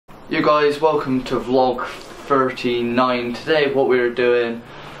You guys, welcome to vlog 39. Today what we're doing,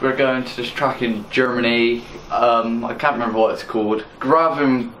 we're going to this track in Germany. I can't remember what it's called.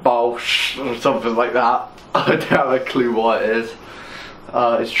 Grevenbroich or something like that. I don't have a clue what it is.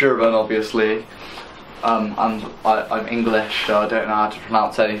 It's German, obviously. I'm English, so I don't know how to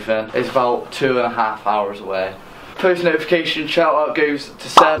pronounce anything. It's about 2.5 hours away. Post notification shout out goes to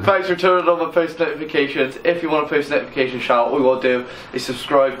Seb. Thanks for turning on my post notifications. If you want a post notification shout out, all you want to do is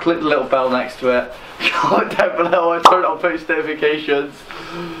subscribe, click the little bell next to it, comment down below, I turn on post notifications,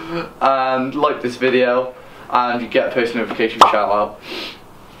 and like this video, and you get a post notification shout out.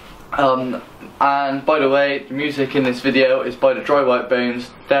 And by the way, the music in this video is by the Dry White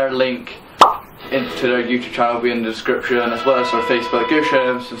Bones. Their link into their YouTube channel will be in the description, as well as their Facebook. Go show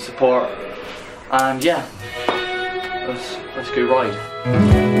them some support, and yeah. Let's go ride.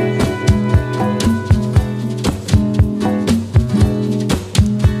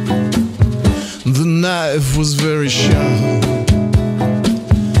 The knife was very sharp.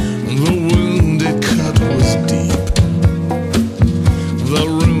 The wound it cut was deep. The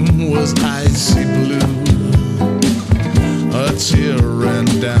room was icy blue. A tear ran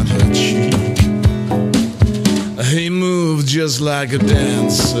down her cheek. He moved just like a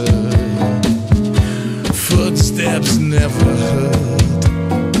dancer. Footsteps never hurt.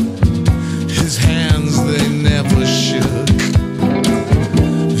 His hands, they never shook.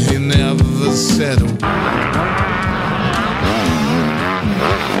 He never said a word.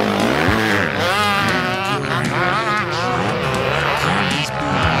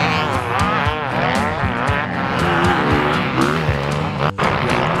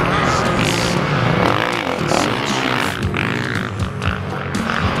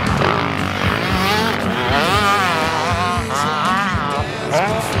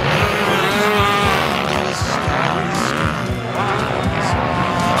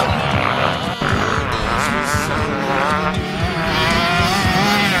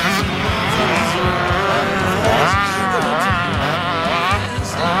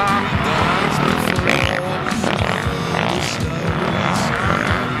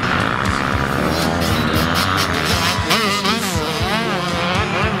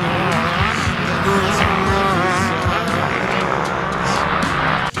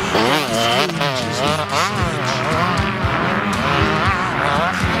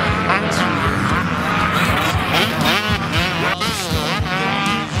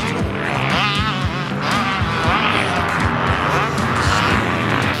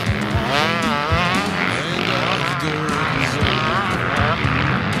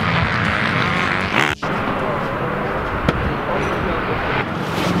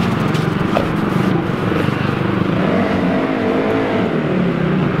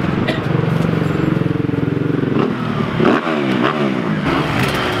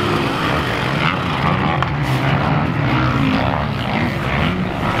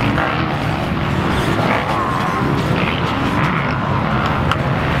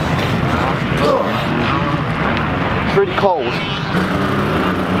 Pretty cold.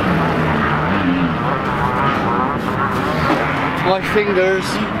 My fingers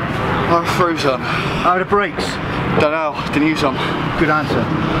are frozen. How are the brakes? Don't know, didn't use them. Good answer.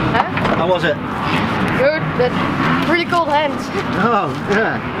 Huh? How was it? Good, but pretty cold hands. Oh,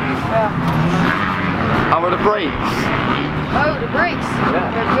 yeah. Yeah. How are the brakes? Oh, the brakes. Yeah.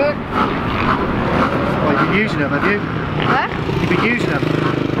 They're good. Well, you've been using them, have you? Huh? You've been using them?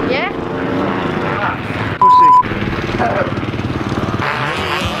 Yeah? Pussy.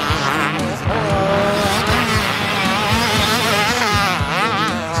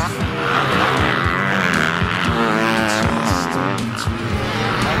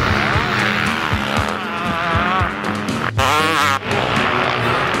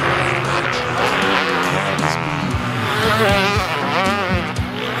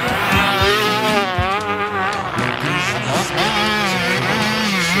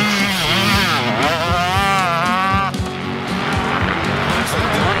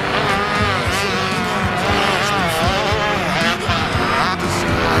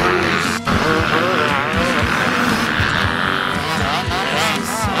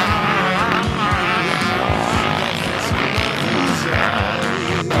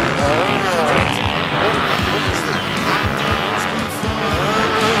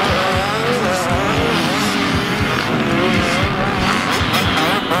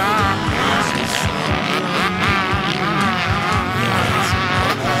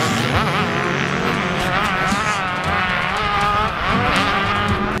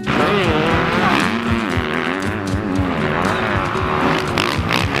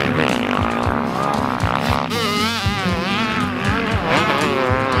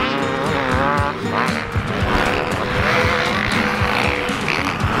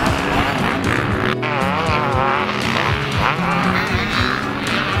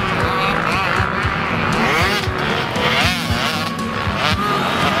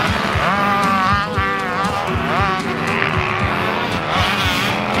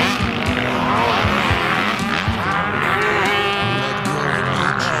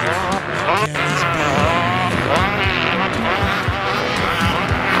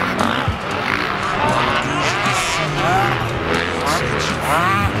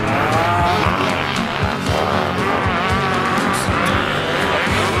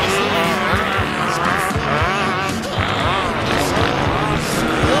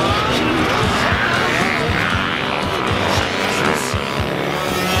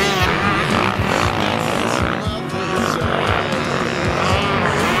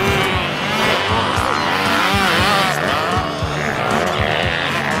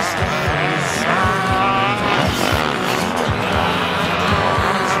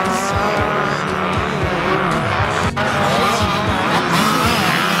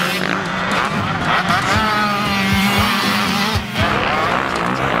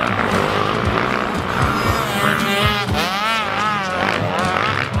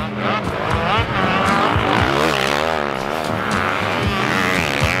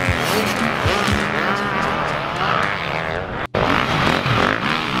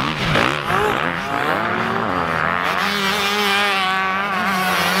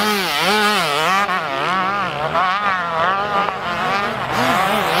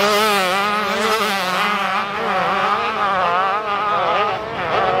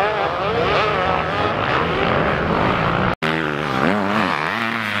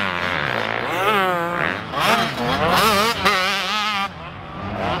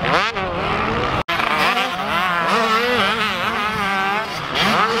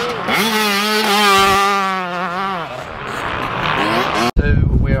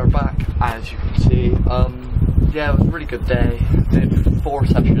 yeah, it was a really good day. Did 4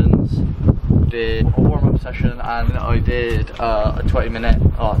 sessions, did a warm-up session, and I did a 20-minute,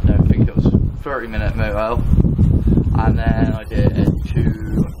 oh no, I think it was 30-minute moto, and then I did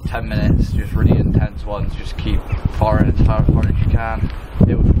 2 10 minutes, just really intense ones, just keep firing as hard as you can.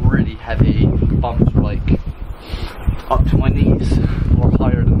 It was really heavy, bumps were like up to my knees, or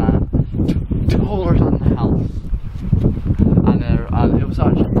higher than that, taller than the house. And it was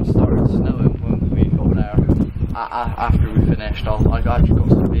actually starting to snowing when we got there. After we finished, I actually got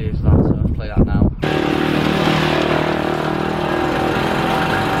some beers of that, so I'll play that now.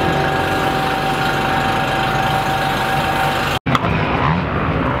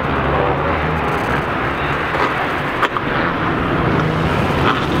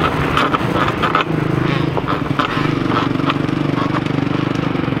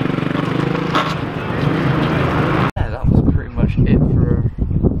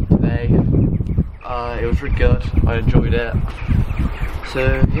 It was really good, I enjoyed it.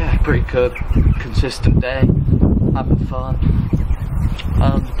 So yeah, pretty good, consistent day, having fun.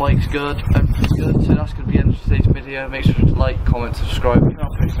 The bike's good, everything's good, so that's going to be the end of today's video. Make sure to like, comment, subscribe, turn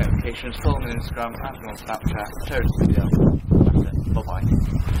on post notifications, follow me on Instagram, and on Snapchat, share this video. That's it, bye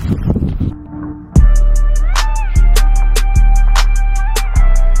bye.